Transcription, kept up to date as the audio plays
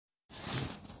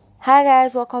Hi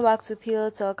guys, welcome back to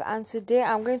Pillow Talk, and today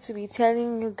I'm going to be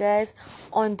telling you guys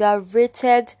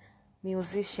underrated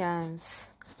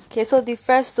musicians. Okay, so the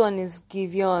first one is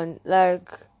Giveon. Like,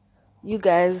 you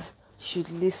guys should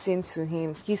listen to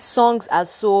him. His songs are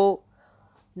so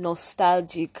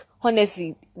nostalgic.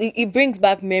 Honestly, it brings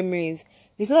back memories.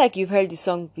 It's not like you've heard the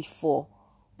song before,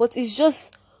 but it's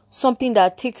just something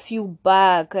that takes you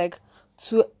back, like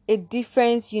to a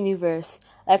different universe.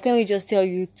 Like, let me just tell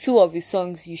you two of the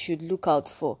songs you should look out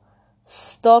for: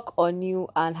 Stuck on You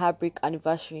and Heartbreak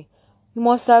Anniversary. You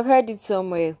must have heard it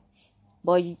somewhere,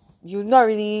 but you not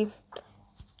really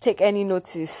take any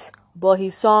notice. But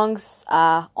his songs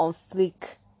are on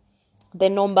fleek. The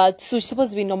number two, she's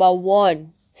supposed to be number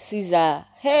one, Caesar.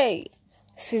 Hey,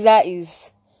 Caesar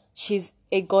she's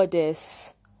a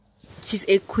goddess. She's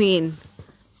a queen.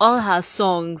 All her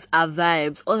songs are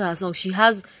vibes. All her songs,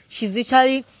 she's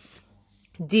literally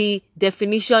the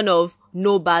definition of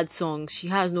no bad songs. She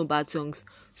has no bad songs.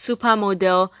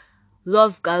 Supermodel,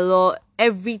 Love Galore,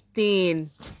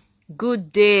 everything.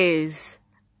 Good Days.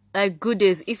 Like, Good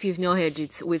Days, if you've not heard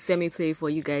it, wait, let me play it for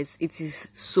you guys. It is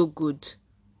so good.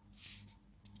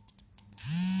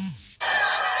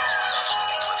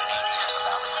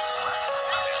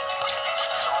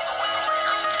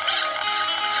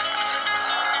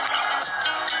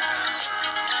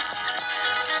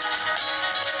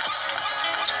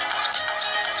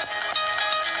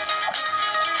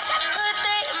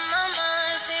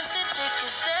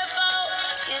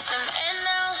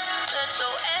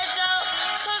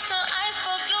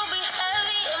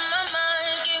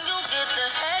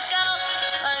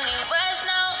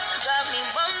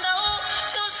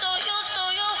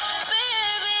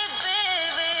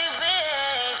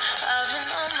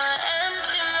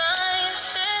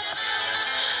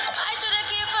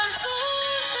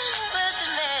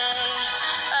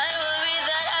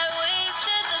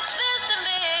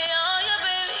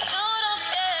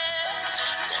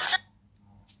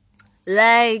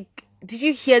 Like, did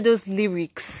you hear those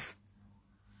lyrics?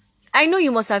 I know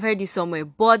you must have heard it somewhere,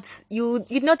 but you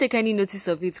did not take any notice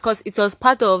of it because it was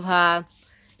part of her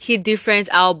Hit Different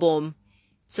album.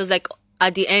 So it was like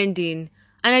at the ending.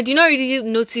 And I did not really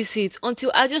notice it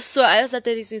until I just started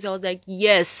listening. So I was like,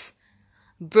 yes,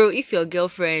 bro, if your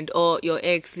girlfriend or your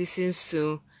ex listens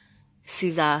to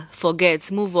Caesar,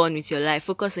 move on with your life,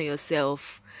 focus on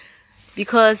yourself.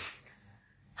 Because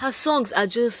her songs are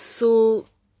just so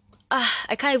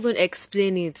I can't even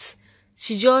explain it.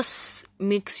 She just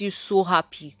makes you so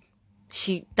happy.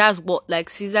 That's what, like,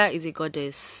 Caesar is a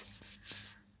goddess.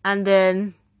 And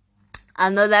then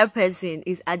another person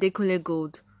is Adekunle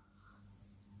Gold.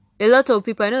 A lot of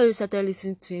people, I know, you started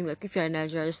listening to him. Like, if you're in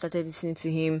Nigeria, you started listening to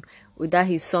him with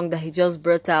his song that he just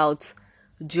brought out,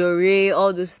 Jore,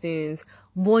 all those things.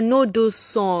 But not those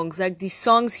songs, like the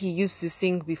songs he used to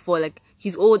sing before, like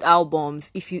his old albums.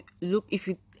 If you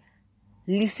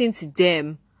listen to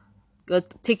them,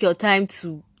 take your time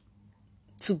to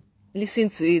listen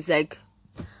to it, like,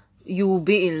 you will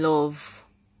be in love.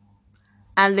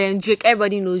 And then Drake,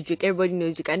 everybody knows Drake.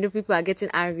 I know people are getting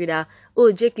angry that,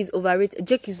 oh, Drake is overrated.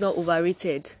 Drake is not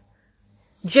overrated.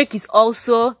 Drake is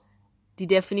also the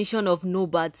definition of no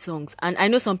bad songs. And I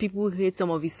know some people hate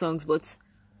some of his songs, but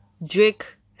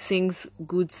Drake sings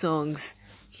good songs.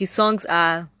 His songs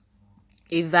are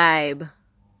a vibe.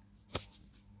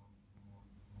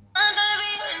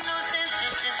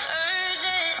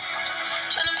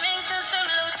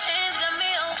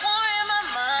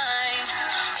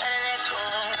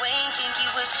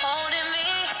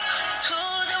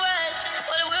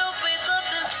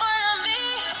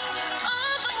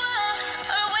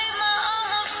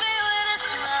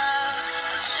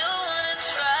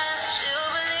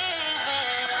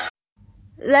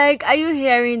 Like, are you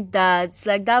hearing that?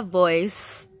 Like, that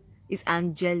voice is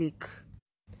angelic.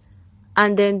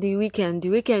 And then The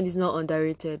Weeknd is not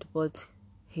underrated, but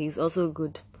he's also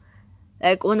good.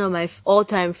 Like, one of my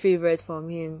all-time favorites from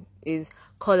him is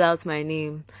Call Out My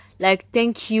Name. Like,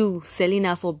 thank you,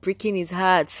 Selena, for breaking his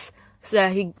heart so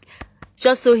that he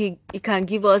can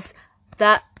give us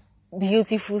that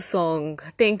beautiful song.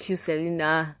 Thank you,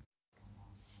 Selena.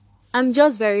 I'm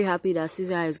just very happy that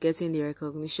Caesar is getting the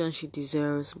recognition she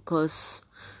deserves because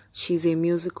she's a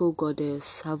musical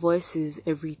goddess. Her voice is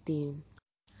everything.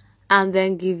 And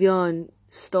then Giveon,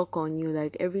 Stuck on You,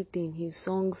 like, everything. His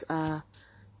songs are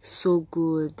so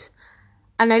good.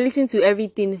 And I listen to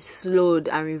everything slowed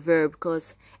and reverb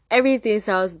because everything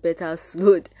sounds better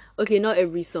slowed. Okay, not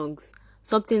every songs.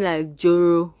 Something like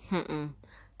Joro,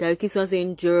 that keeps on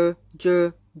saying Jor.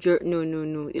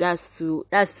 No. That's too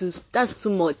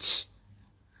much.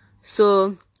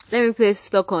 So let me play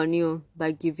Stuck on You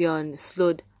by Giveon,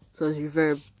 slowed plus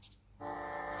reverb.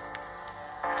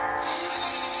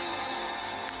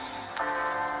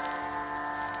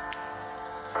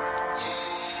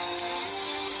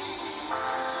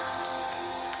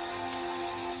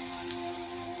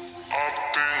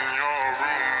 Up in your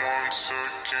room once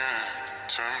again,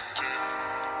 tempted.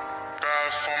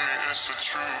 Bad for me, it's the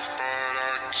truth, but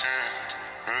I can't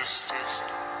miss this.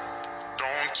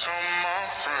 Don't tell my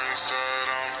friends that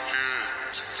I'm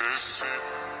here to visit.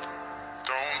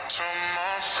 Don't tell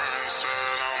my friends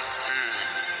that I'm here.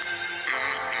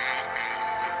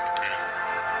 Yeah.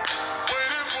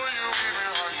 Waiting for you,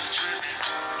 even how you treat me.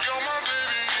 You're my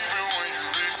baby, even when you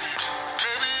leave me.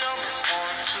 Maybe I'm the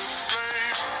one to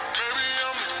blame. Maybe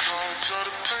I'm the cause of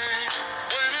the pain.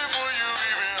 Waiting for you,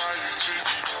 even how you treat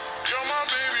me. You're my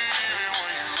baby, even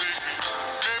when you leave me.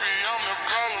 Maybe I'm the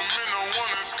problem and the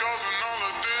one that's causing all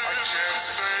of this. I can't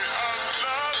say I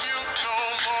love you no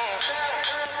more.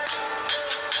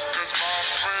 Cause my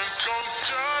friends gon'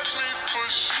 judge me for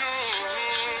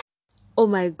sure. Oh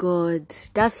my god,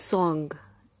 that song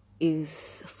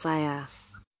is fire.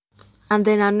 And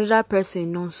then another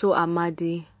person, Nonso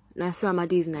Amadi. Nonso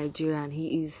Amadi is Nigerian.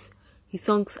 His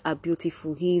songs are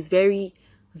beautiful. He is very,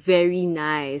 very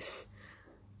nice.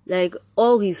 Like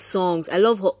all his songs, I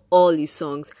love all his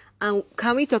songs. And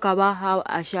can we talk about how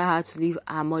Asha had to leave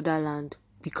her motherland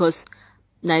because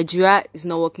Nigeria is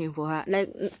not working for her?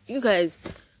 Like you guys,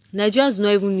 Nigerians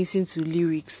not even listen to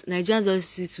lyrics. Nigerians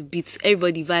just listen to beats.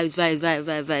 Everybody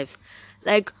vibes.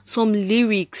 Like some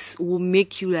lyrics will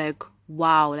make you like,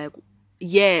 wow, like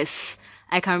yes,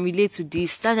 I can relate to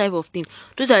this, that type of thing.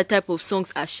 Those are the type of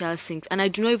songs Asha sings, and I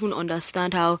do not even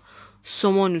understand how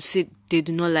someone would say they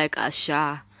do not like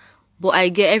Asha. But I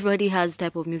get everybody has the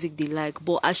type of music they like.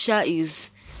 But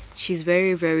Asha she's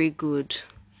very, very good.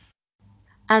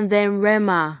 And then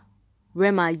Rema,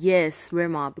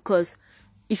 because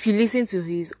if you listen to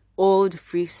his old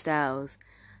freestyles,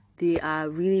 they are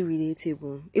really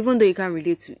relatable. Even though you can't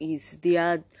relate to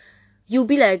it, you'll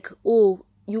be like, oh,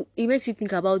 it makes you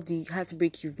think about the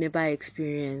heartbreak you've never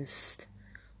experienced.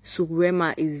 So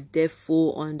Rema is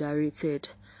therefore underrated.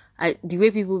 The way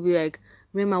people be like,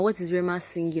 Rema, what is Rema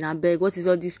singing? I beg, what is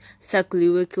all this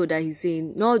Sakuliweko that he's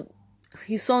saying? No,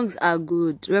 his songs are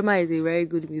good. Rema is a very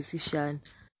good musician.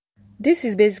 This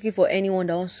is basically for anyone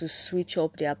that wants to switch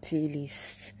up their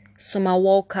playlist. Summer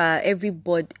Walker,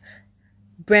 everybody,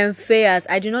 Brent Fayers.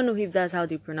 I do not know if that's how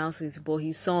they pronounce it, but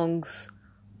his songs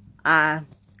are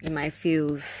in my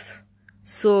feels.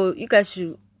 So you guys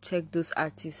should check those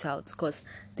artists out because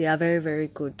they are very, very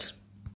good.